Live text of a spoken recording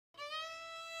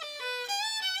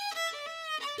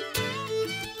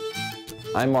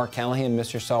I'm Mark Callahan,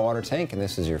 Mr. Saltwater Tank, and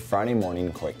this is your Friday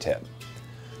morning quick tip.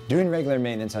 Doing regular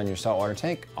maintenance on your saltwater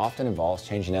tank often involves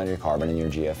changing out your carbon and your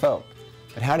GFO.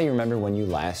 But how do you remember when you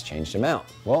last changed them out?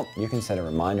 Well, you can set a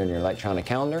reminder in your electronic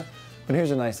calendar, but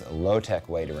here's a nice low-tech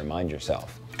way to remind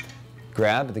yourself.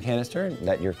 Grab the canister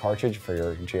that your cartridge for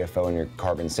your GFO and your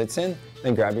carbon sits in,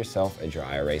 then grab yourself a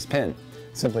dry erase pen.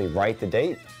 Simply write the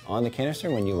date on the canister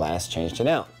when you last changed it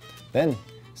out. Then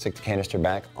stick the canister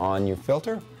back on your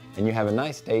filter, and you have a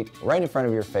nice date right in front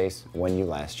of your face when you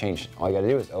last changed it. All you gotta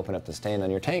do is open up the stand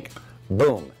on your tank,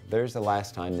 boom, there's the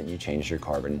last time that you changed your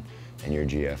carbon and your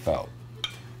GFO.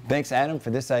 Thanks, Adam,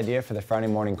 for this idea for the Friday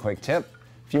morning quick tip.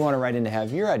 If you want to write in to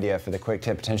have your idea for the quick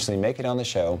tip potentially make it on the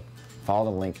show,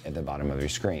 follow the link at the bottom of your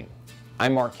screen.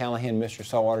 I'm Mark Callahan, Mr.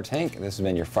 Saltwater Tank, and this has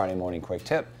been your Friday morning quick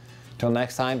tip. Till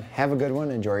next time, have a good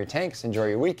one, enjoy your tanks, enjoy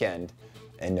your weekend,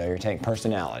 and know your tank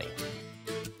personality.